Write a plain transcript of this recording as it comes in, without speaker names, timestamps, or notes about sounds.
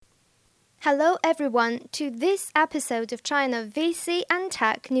Hello everyone to this episode of China VC and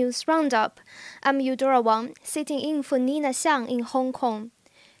Tech News Roundup. I'm Eudora Wang, sitting in for Nina Xiang in Hong Kong.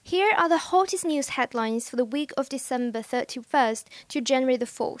 Here are the hottest news headlines for the week of December 31st to January the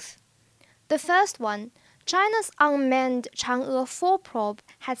 4th. The first one, China's unmanned Chang'e 4 probe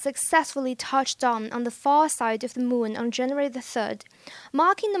had successfully touched down on the far side of the moon on January the 3rd,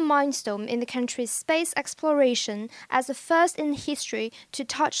 marking the milestone in the country's space exploration as the first in history to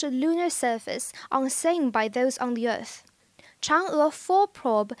touch the lunar surface unseen by those on the Earth. Chang'e 4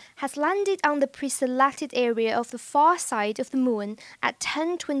 probe has landed on the pre-selected area of the far side of the moon at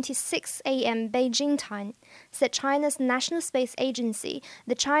 10:26 a.m. Beijing time, said China's National Space Agency,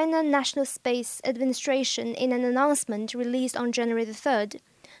 the China National Space Administration, in an announcement released on January the 3rd.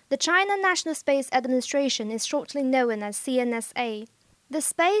 The China National Space Administration is shortly known as CNSA. The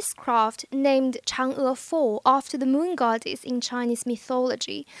spacecraft, named Chang'e 4 after the moon goddess in Chinese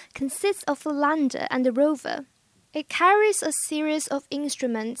mythology, consists of a lander and a rover. It carries a series of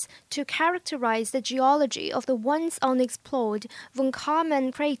instruments to characterize the geology of the once unexplored Von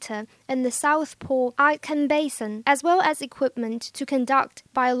Karman crater in the South Pole Aitken Basin, as well as equipment to conduct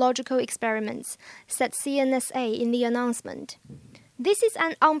biological experiments, said CNSA in the announcement. This is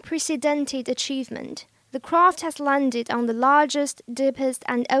an unprecedented achievement. The craft has landed on the largest, deepest,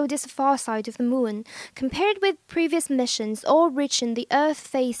 and oldest far side of the moon, compared with previous missions all reaching the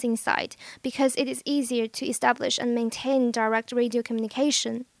Earth-facing side, because it is easier to establish and maintain direct radio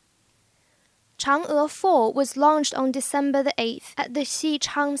communication. Chang'e 4 was launched on December the 8th at the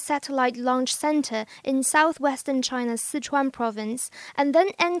Xichang Satellite Launch Center in southwestern China's Sichuan province, and then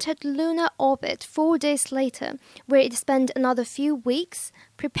entered lunar orbit 4 days later, where it spent another few weeks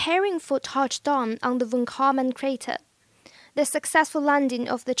preparing for touchdown on the Von Karman crater. The successful landing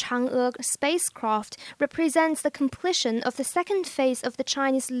of the Chang'e spacecraft represents the completion of the second phase of the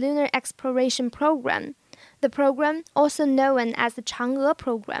Chinese lunar exploration program. The program, also known as the Chang'e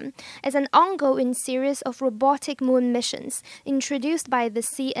program, is an ongoing series of robotic moon missions introduced by the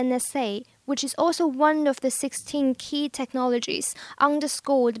CNSA, which is also one of the 16 key technologies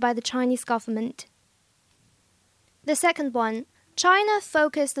underscored by the Chinese government. The second one,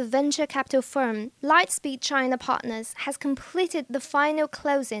 China-focused venture capital firm Lightspeed China Partners has completed the final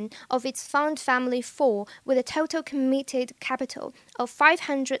closing of its fund family 4 with a total committed capital of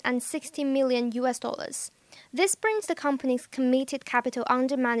 $560 million. This brings the company's committed capital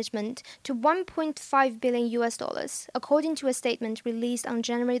under management to $1.5 billion, according to a statement released on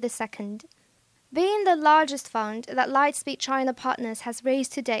January the 2nd. Being the largest fund that Lightspeed China Partners has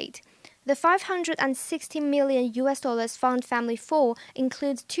raised to date, the $560 million fund family 4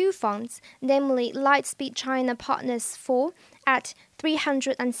 includes two funds, namely Lightspeed China Partners 4 at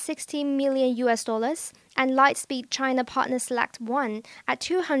 $360 million and Lightspeed China Partners Select 1 at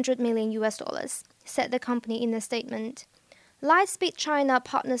 $200 million, said the company in a statement. Lightspeed China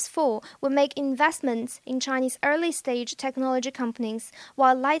Partners 4 will make investments in Chinese early-stage technology companies,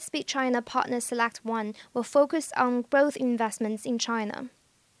 while Lightspeed China Partners Select 1 will focus on growth investments in China.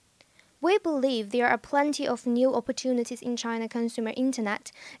 We believe there are plenty of new opportunities in China consumer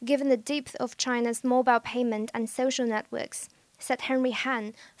internet, given the depth of China's mobile payment and social networks, said Henry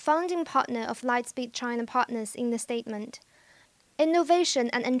Han, founding partner of Lightspeed China Partners in the statement. Innovation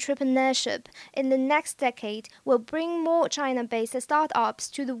and entrepreneurship in the next decade will bring more China-based startups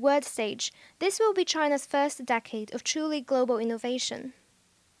to the world stage. This will be China's first decade of truly global innovation.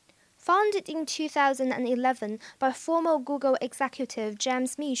 Founded in 2011 by former Google executive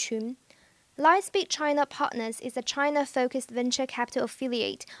James Michun, Lightspeed China Partners is a China-focused venture capital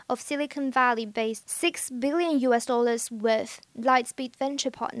affiliate of Silicon Valley-based $6 billion worth Lightspeed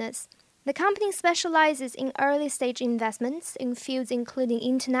Venture Partners. The company specializes in early-stage investments in fields including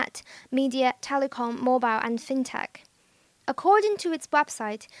internet, media, telecom, mobile, and fintech. According to its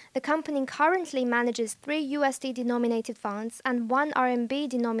website, the company currently manages 3 USD-denominated funds and 1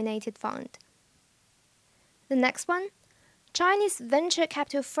 RMB-denominated fund. The next one, Chinese venture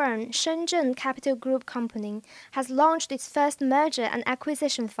capital firm Shenzhen Capital Group Company has launched its first merger and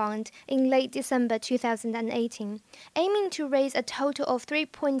acquisition fund in late December 2018, aiming to raise a total of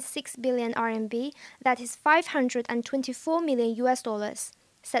 3.6 billion RMB, that is $524 million,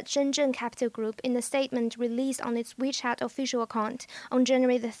 said Shenzhen Capital Group in a statement released on its WeChat official account on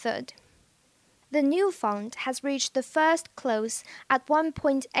January the 3rd. The new fund has reached the first close at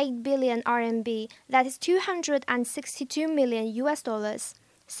 1.8 billion RMB, that is $262 million,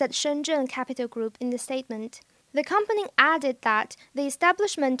 said Shenzhen Capital Group in the statement. The company added that the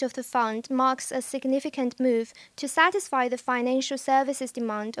establishment of the fund marks a significant move to satisfy the financial services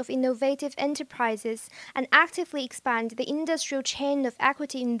demand of innovative enterprises and actively expand the industrial chain of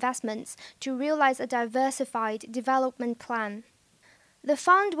equity investments to realize a diversified development plan. The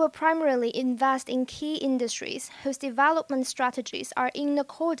fund will primarily invest in key industries whose development strategies are in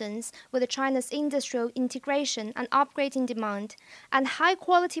accordance with China's industrial integration and upgrading demand, and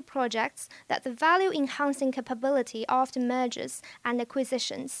high-quality projects that the value-enhancing capability of the mergers and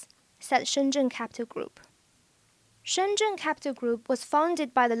acquisitions, said Shenzhen Capital Group. Shenzhen Capital Group was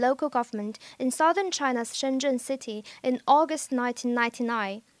founded by the local government in southern China's Shenzhen city in August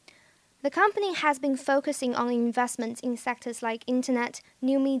 1999. The company has been focusing on investments in sectors like internet,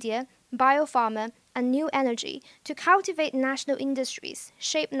 new media, biopharma, and new energy to cultivate national industries,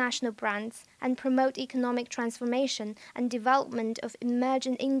 shape national brands, and promote economic transformation and development of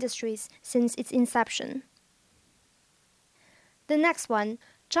emerging industries since its inception. The next one,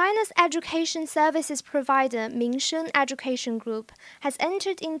 China's education services provider Mingsheng Education Group has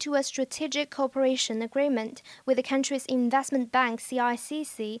entered into a strategic cooperation agreement with the country's investment bank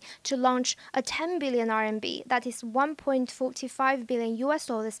CICC to launch a 10 billion RMB, that is $1.45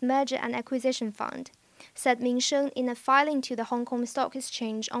 billion merger and acquisition fund, said Mingsheng in a filing to the Hong Kong Stock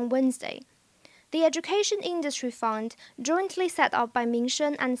Exchange on Wednesday. The Education Industry Fund, jointly set up by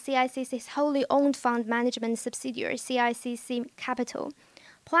Mingsheng and CICC's wholly owned fund management subsidiary CICC Capital,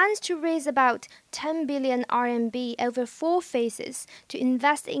 plans to raise about 10 billion RMB over 4 phases to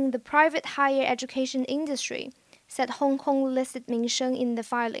invest in the private higher education industry, said Hong Kong-listed Mingsheng in the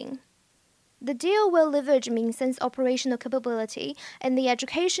filing. The deal will leverage Mingsheng's operational capability in the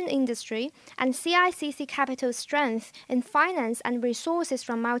education industry and CICC Capital's strength in finance and resources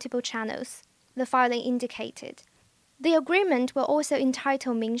from multiple channels, the filing indicated. The agreement will also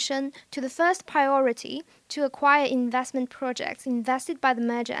entitle Mingsheng to the first priority to acquire investment projects invested by the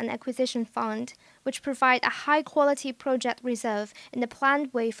Merger and Acquisition Fund, which provide a high-quality project reserve in the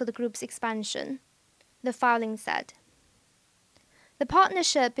planned way for the group's expansion, the filing said. The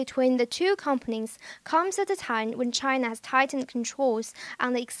partnership between the two companies comes at a time when China has tightened controls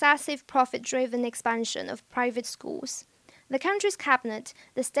on the excessive profit-driven expansion of private schools. The country's cabinet,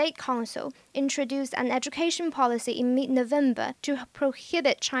 the State Council, introduced an education policy in mid-November to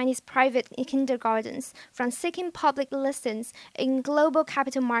prohibit Chinese private kindergartens from seeking public listings in global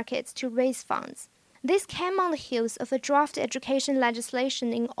capital markets to raise funds. This came on the heels of a draft education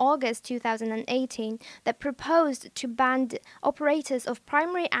legislation in August 2018 that proposed to ban the operators of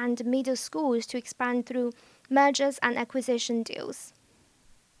primary and middle schools to expand through mergers and acquisition deals.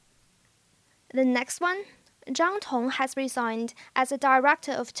 The next one. Zhang Tong has resigned as a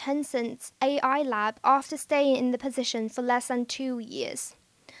director of Tencent's AI lab after staying in the position for less than 2 years.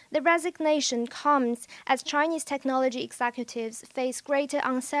 The resignation comes as Chinese technology executives face greater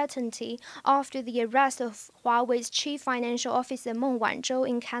uncertainty after the arrest of Huawei's chief financial officer Meng Wanzhou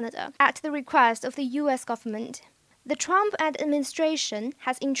in Canada at the request of the U.S. government. The Trump administration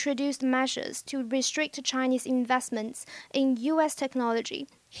has introduced measures to restrict Chinese investments in U.S. technology,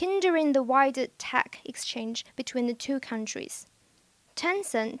 hindering the wider tech exchange between the two countries.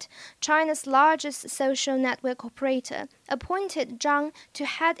 Tencent, China's largest social network operator, appointed Zhang to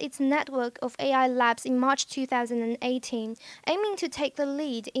head its network of AI labs in March 2018, aiming to take the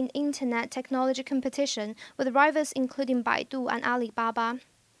lead in internet technology competition with rivals including Baidu and Alibaba.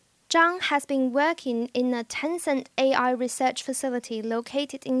 Zhang has been working in a Tencent AI research facility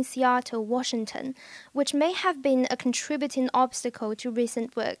located in Seattle, Washington, which may have been a contributing obstacle to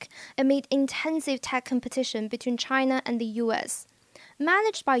recent work amid intensive tech competition between China and the U.S.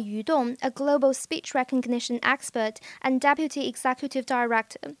 Managed by Yu Dong, a global speech recognition expert and deputy executive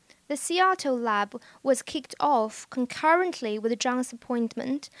director, the Seattle lab was kicked off concurrently with Zhang's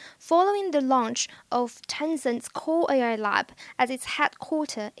appointment, following the launch of Tencent's Core AI Lab at its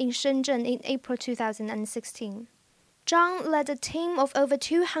headquarters in Shenzhen in April 2016. Zhang led a team of over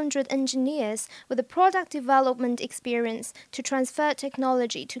 200 engineers with a product development experience to transfer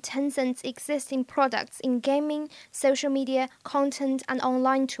technology to Tencent's existing products in gaming, social media, content, and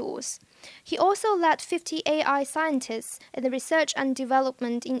online tools. He also led 50 AI scientists in the research and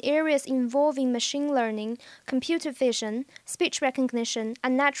development in areas involving machine learning, computer vision, speech recognition,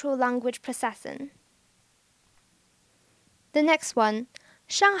 and natural language processing. The next one,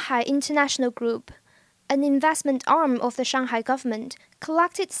 Shanghai International Group, an investment arm of the Shanghai government,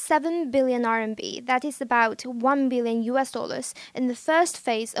 collected 7 billion RMB, that is about $1 billion in the first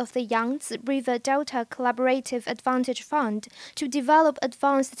phase of the Yangtze River Delta Collaborative Advantage Fund to develop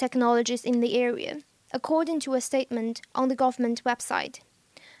advanced technologies in the area, according to a statement on the government website.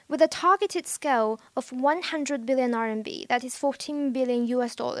 With a targeted scale of 100 billion RMB, that is 14 billion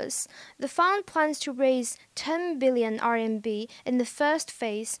US dollars, the fund plans to raise 10 billion RMB in the first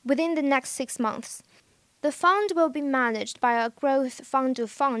phase within the next 6 months. The fund will be managed by a growth fund of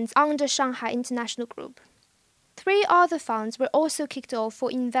funds under Shanghai International Group. 3 other funds were also kicked off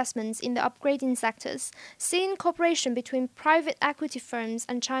for investments in the upgrading sectors, seeing cooperation between private equity firms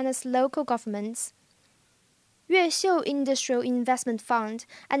and China's local governments. Yuexiu Industrial Investment Fund,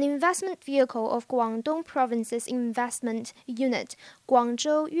 an investment vehicle of Guangdong Province's investment unit,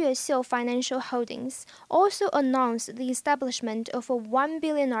 Guangzhou Yuexiu Financial Holdings, also announced the establishment of a 1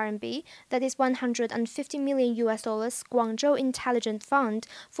 billion RMB, that is 150 million US dollars, Guangzhou Intelligent Fund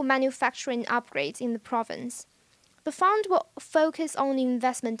for manufacturing upgrades in the province. The fund will focus on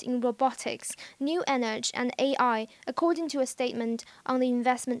investment in robotics, new energy, and AI, according to a statement on the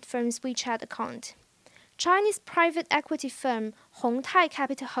investment firm's WeChat account. Chinese private equity firm Hongtai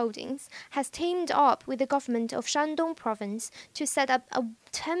Capital Holdings has teamed up with the government of Shandong Province to set up a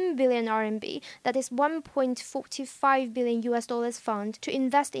 10 billion RMB, that is 1.45 billion US dollars fund to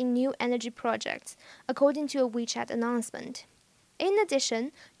invest in new energy projects, according to a WeChat announcement. In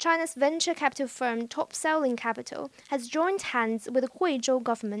addition, China's venture capital firm Top Selling Capital has joined hands with the Huizhou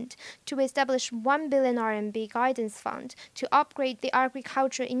government to establish 1 billion RMB guidance fund to upgrade the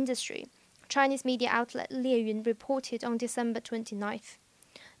agriculture industry, Chinese media outlet Liyun reported on December 29th.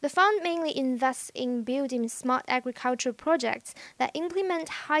 The fund mainly invests in building smart agricultural projects that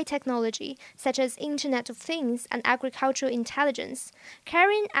implement high technology, such as Internet of Things and agricultural intelligence,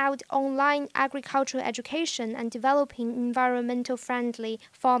 carrying out online agricultural education and developing environmental-friendly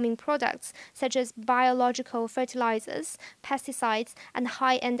farming products, such as biological fertilizers, pesticides, and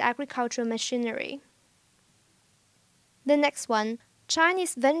high-end agricultural machinery. The next one,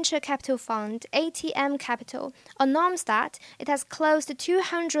 Chinese venture capital fund ATM Capital announced that it has closed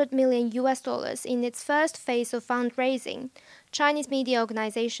 200 million US dollars in its first phase of fundraising, Chinese media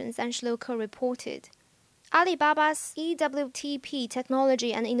organizations and Shiloko reported. Alibaba's EWTP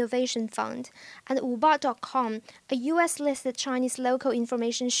Technology and Innovation Fund and Wuba.com, a US-listed Chinese local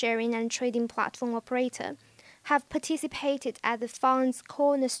information sharing and trading platform operator, have participated as the fund's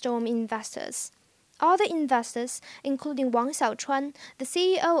cornerstone investors. Other investors, including Wang Xiaochuan, the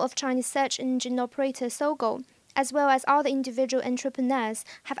CEO of Chinese search engine operator Sogou, as well as other individual entrepreneurs,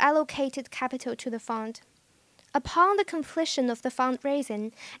 have allocated capital to the fund. Upon the completion of the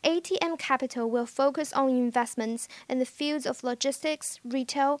fundraising, ATM Capital will focus on investments in the fields of logistics,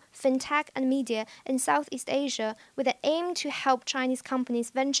 retail, fintech, and media in Southeast Asia with an aim to help Chinese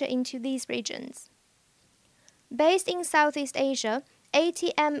companies venture into these regions. Based in Southeast Asia,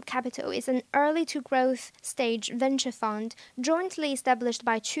 ATM Capital is an early-to-growth stage venture fund jointly established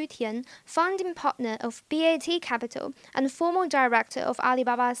by Qu Tian, founding partner of BAT Capital and former director of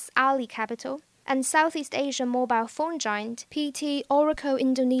Alibaba's Ali Capital, and Southeast Asia mobile phone giant PT Oracle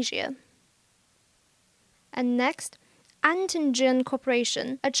Indonesia. And next, Antengen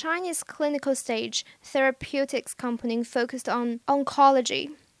Corporation, a Chinese clinical-stage therapeutics company focused on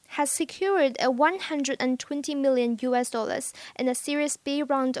oncology, has secured a 120 million US dollars in a Series B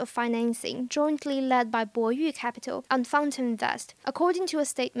round of financing jointly led by Boyu Capital and Fountain Invest, according to a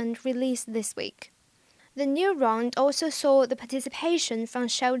statement released this week. The new round also saw the participation from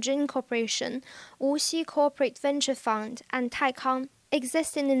Xiaojin Corporation, Wuxi Corporate Venture Fund, and Taikang.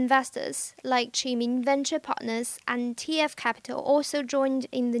 Existing investors like Qiming Venture Partners and TF Capital also joined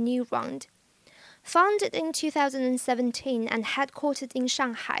in the new round. Founded in 2017 and headquartered in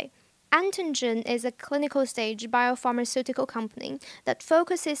Shanghai, Antengen is a clinical-stage biopharmaceutical company that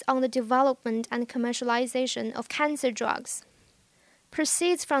focuses on the development and commercialization of cancer drugs.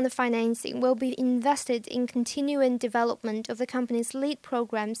 Proceeds from the financing will be invested in continuing development of the company's lead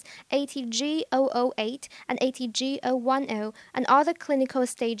programs ATG-008 and ATG-010 and other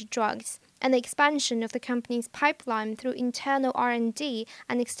clinical-stage drugs, and the expansion of the company's pipeline through internal R&D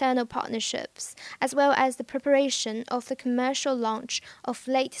and external partnerships, as well as the preparation of the commercial launch of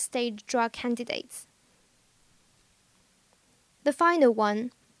late-stage drug candidates. The final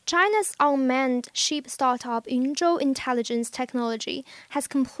one, China's unmanned ship startup Yunzhou Intelligence Technology has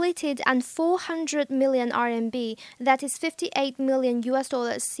completed an 400 million RMB, that is 58 million US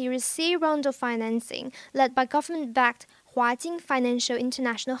dollars Series C round of financing led by government-backed Huajin Financial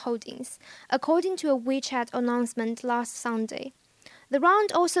International Holdings, according to a WeChat announcement last Sunday. The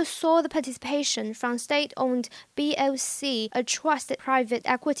round also saw the participation from state-owned BOC, a trusted private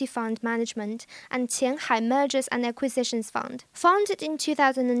equity fund management, and Qianhai Mergers and Acquisitions Fund. Founded in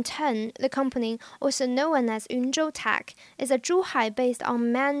 2010, the company, also known as Yunzhou Tech, is a Zhuhai-based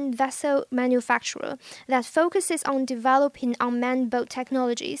unmanned vessel manufacturer that focuses on developing unmanned boat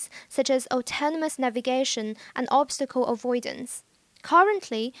technologies such as autonomous navigation and obstacle avoidance.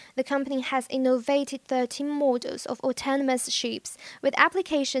 Currently, the company has innovated 13 models of autonomous ships with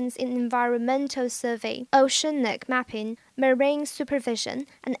applications in environmental survey, oceanic mapping, marine supervision,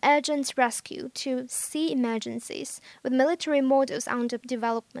 and urgent rescue to sea emergencies, with military models under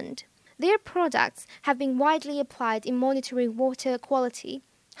development. Their products have been widely applied in monitoring water quality,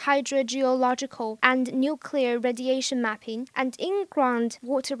 hydrogeological and nuclear radiation mapping, and in-ground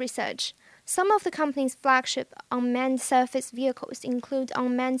water research. Some of the company's flagship unmanned surface vehicles include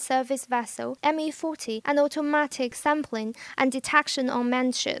Unmanned Surface Vessel ME-40 and Automatic Sampling and Detection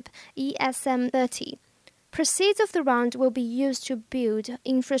Unmanned Ship ESM-30. Proceeds of the round will be used to build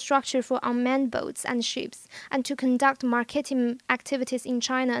infrastructure for unmanned boats and ships and to conduct marketing activities in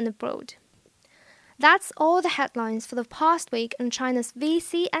China and abroad. That's all the headlines for the past week in China's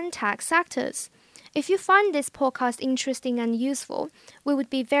VC and tech sectors. If you find this podcast interesting and useful, we would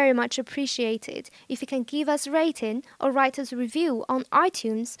be very much appreciated if you can give us a rating or write us a review on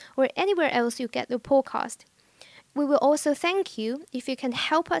iTunes or anywhere else you get your podcast. We will also thank you if you can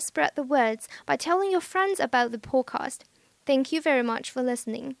help us spread the words by telling your friends about the podcast. Thank you very much for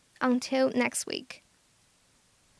listening. Until next week.